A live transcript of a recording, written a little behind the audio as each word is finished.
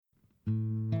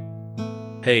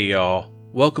Hey y'all,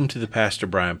 welcome to the Pastor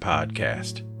Brian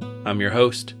Podcast. I'm your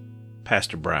host,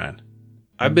 Pastor Brian.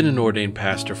 I've been an ordained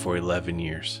pastor for 11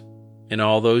 years. In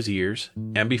all those years,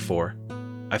 and before,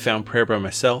 I found prayer by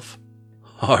myself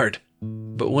hard.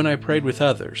 But when I prayed with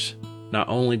others, not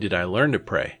only did I learn to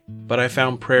pray, but I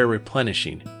found prayer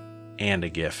replenishing and a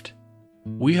gift.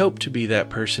 We hope to be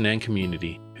that person and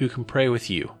community who can pray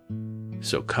with you.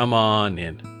 So come on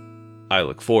in. I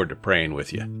look forward to praying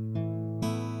with you.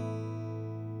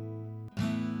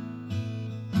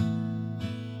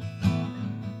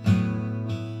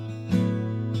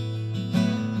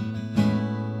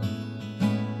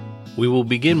 We will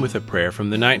begin with a prayer from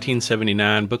the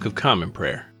 1979 Book of Common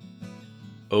Prayer.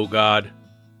 O God,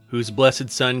 whose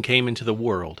blessed Son came into the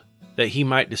world, that he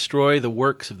might destroy the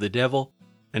works of the devil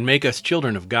and make us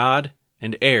children of God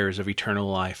and heirs of eternal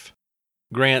life,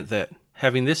 grant that,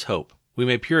 having this hope, we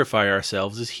may purify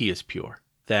ourselves as he is pure,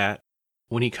 that,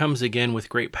 when he comes again with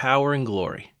great power and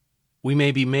glory, we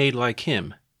may be made like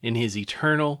him in his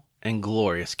eternal and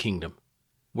glorious kingdom,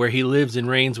 where he lives and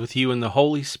reigns with you in the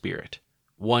Holy Spirit,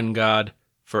 one God,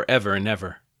 forever and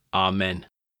ever. Amen.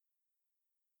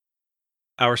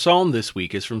 Our psalm this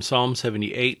week is from Psalm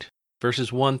 78,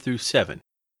 verses 1 through 7,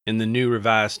 in the New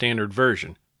Revised Standard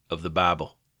Version of the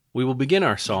Bible. We will begin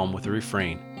our psalm with a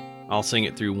refrain. I'll sing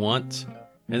it through once,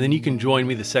 and then you can join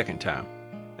me the second time.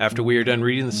 After we are done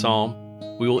reading the psalm,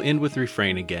 we will end with the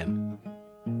refrain again.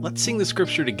 Let's sing the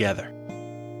scripture together.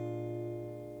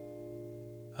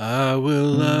 I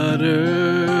will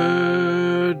utter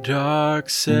dark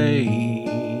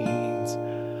sayings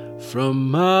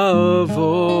from of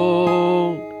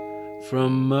old,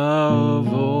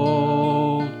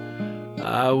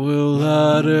 I will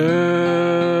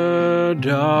utter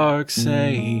dark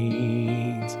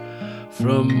sayings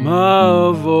from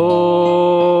of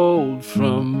old,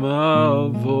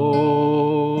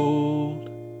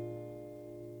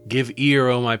 Give ear,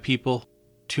 O my people,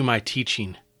 to my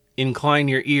teaching. Incline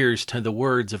your ears to the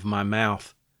words of my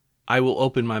mouth. I will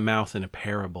open my mouth in a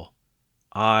parable.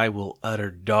 I will utter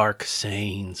dark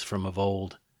sayings from of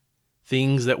old,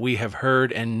 things that we have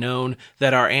heard and known,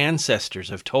 that our ancestors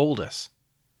have told us.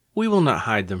 We will not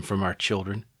hide them from our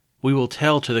children. We will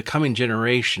tell to the coming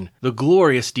generation the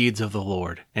glorious deeds of the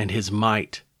Lord, and his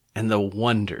might, and the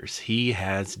wonders he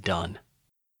has done.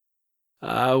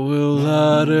 I will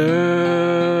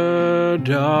utter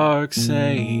dark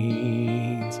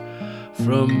sayings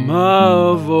from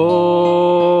of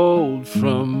old,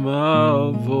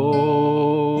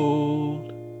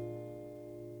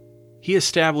 He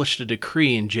established a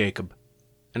decree in Jacob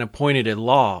and appointed a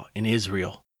law in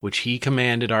Israel, which he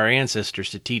commanded our ancestors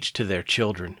to teach to their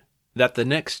children, that the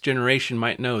next generation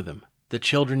might know them, the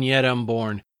children yet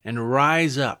unborn, and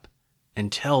rise up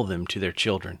and tell them to their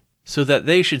children, so that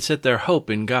they should set their hope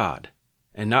in God,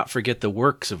 and not forget the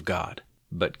works of God,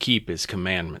 but keep his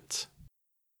commandments.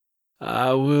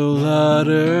 I will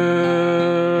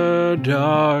utter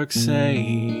dark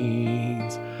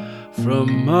sayings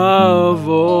from of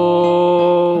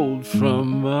old,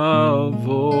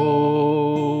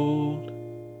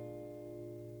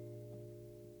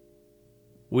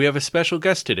 We have a special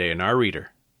guest today in our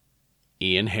reader,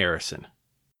 Ian Harrison.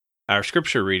 Our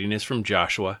scripture reading is from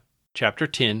Joshua, chapter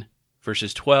 10,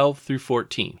 verses 12 through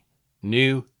 14,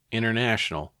 New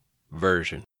International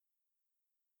Version.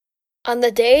 On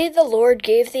the day the Lord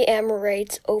gave the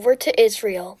Amorites over to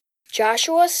Israel,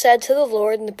 Joshua said to the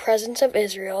Lord in the presence of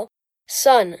Israel,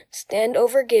 Sun, stand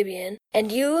over Gibeon,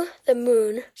 and you, the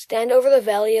moon, stand over the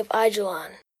valley of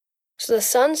Ajalon. So the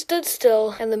sun stood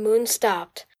still and the moon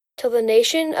stopped, till the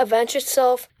nation avenged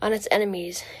itself on its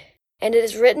enemies. And it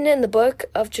is written in the book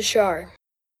of Jashar.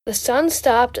 The sun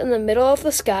stopped in the middle of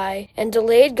the sky and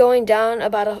delayed going down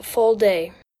about a full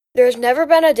day. There has never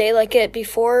been a day like it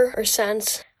before or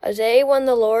since, a day when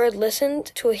the Lord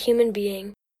listened to a human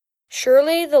being.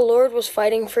 Surely the Lord was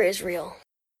fighting for Israel.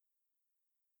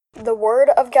 The word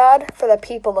of God for the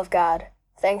people of God.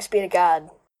 Thanks be to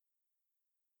God.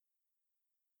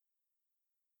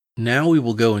 Now we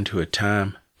will go into a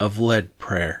time of led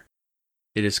prayer.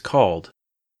 It is called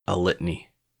a litany.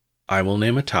 I will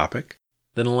name a topic,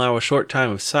 then allow a short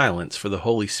time of silence for the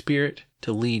Holy Spirit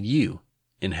to lead you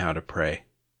in how to pray.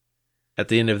 At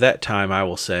the end of that time I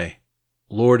will say,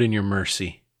 Lord, in your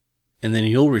mercy, and then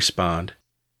you'll respond,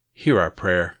 hear our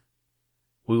prayer.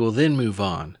 We will then move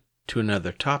on to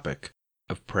another topic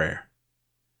of prayer.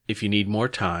 If you need more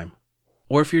time,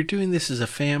 or if you're doing this as a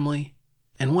family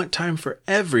and want time for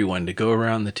everyone to go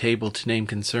around the table to name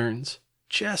concerns,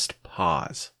 just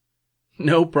pause.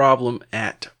 No problem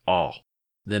at all.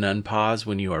 Then unpause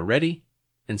when you are ready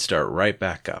and start right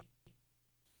back up.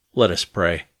 Let us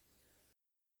pray.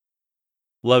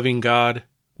 Loving God,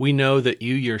 we know that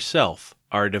you yourself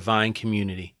are a divine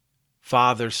community,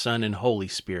 Father, Son, and Holy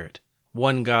Spirit,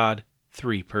 one God,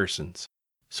 three persons.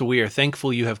 So we are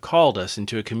thankful you have called us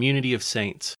into a community of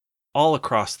saints, all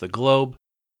across the globe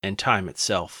and time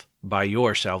itself, by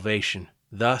your salvation.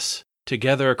 Thus,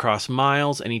 together across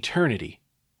miles and eternity,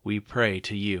 we pray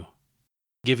to you,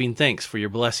 giving thanks for your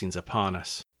blessings upon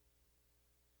us.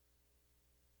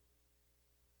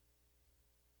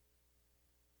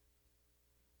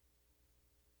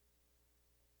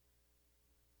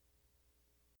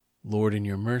 Lord, in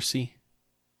your mercy,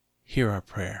 hear our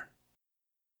prayer.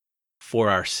 For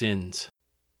our sins.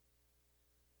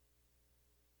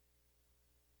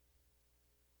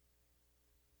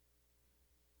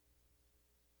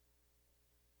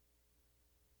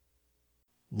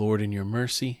 Lord, in your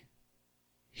mercy,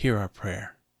 hear our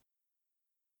prayer.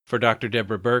 For Dr.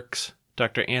 Deborah Birx,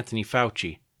 Dr. Anthony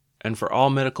Fauci, and for all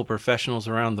medical professionals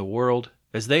around the world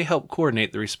as they help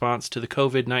coordinate the response to the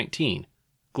COVID-19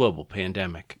 global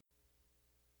pandemic.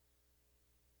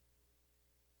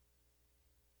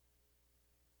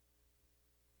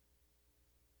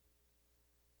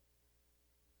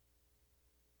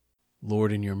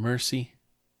 Lord, in your mercy,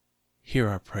 hear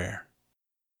our prayer.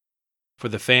 For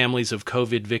the families of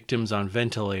COVID victims on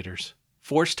ventilators,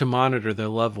 forced to monitor their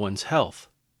loved ones' health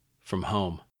from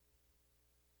home.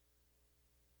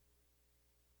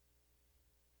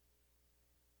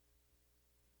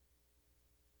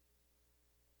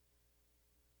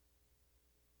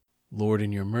 Lord,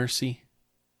 in your mercy,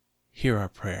 hear our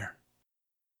prayer.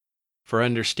 For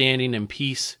understanding and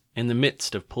peace in the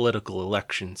midst of political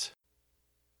elections.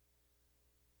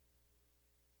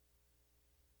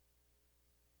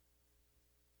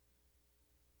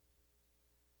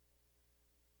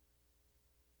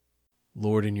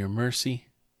 Lord, in your mercy,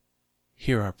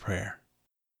 hear our prayer.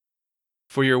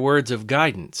 For your words of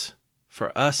guidance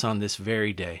for us on this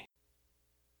very day.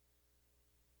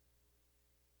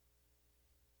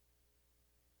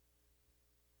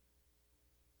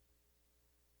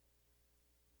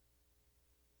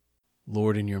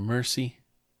 Lord, in your mercy,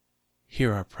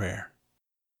 hear our prayer.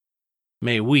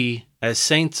 May we, as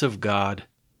saints of God,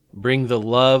 bring the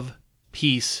love,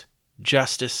 peace,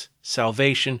 justice,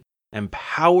 salvation, and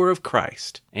power of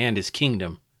Christ and his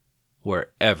kingdom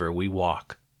wherever we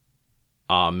walk.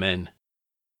 Amen.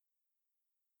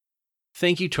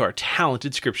 Thank you to our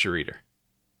talented scripture reader.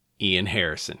 Ian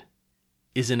Harrison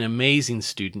is an amazing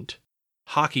student,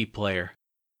 hockey player,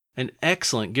 an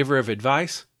excellent giver of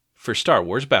advice for Star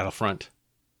Wars Battlefront.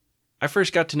 I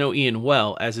first got to know Ian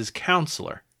well as his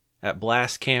counselor at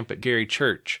Blast Camp at Gary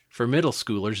Church for middle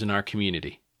schoolers in our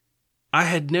community. I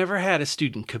had never had a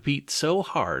student compete so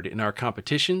hard in our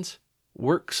competitions,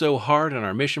 work so hard on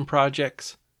our mission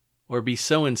projects, or be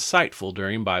so insightful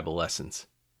during Bible lessons.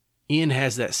 Ian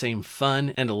has that same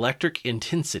fun and electric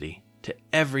intensity to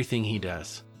everything he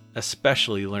does,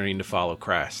 especially learning to follow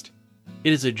Christ.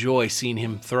 It is a joy seeing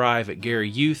him thrive at Gary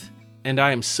Youth, and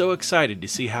I am so excited to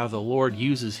see how the Lord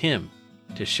uses him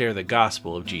to share the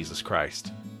gospel of Jesus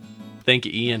Christ. Thank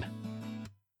you, Ian.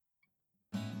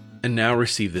 And now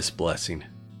receive this blessing.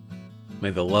 May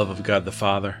the love of God the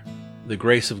Father, the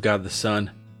grace of God the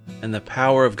Son, and the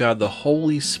power of God the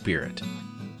Holy Spirit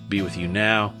be with you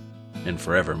now and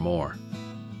forevermore.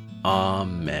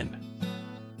 Amen.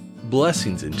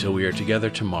 Blessings until we are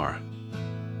together tomorrow.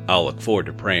 I'll look forward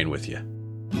to praying with you.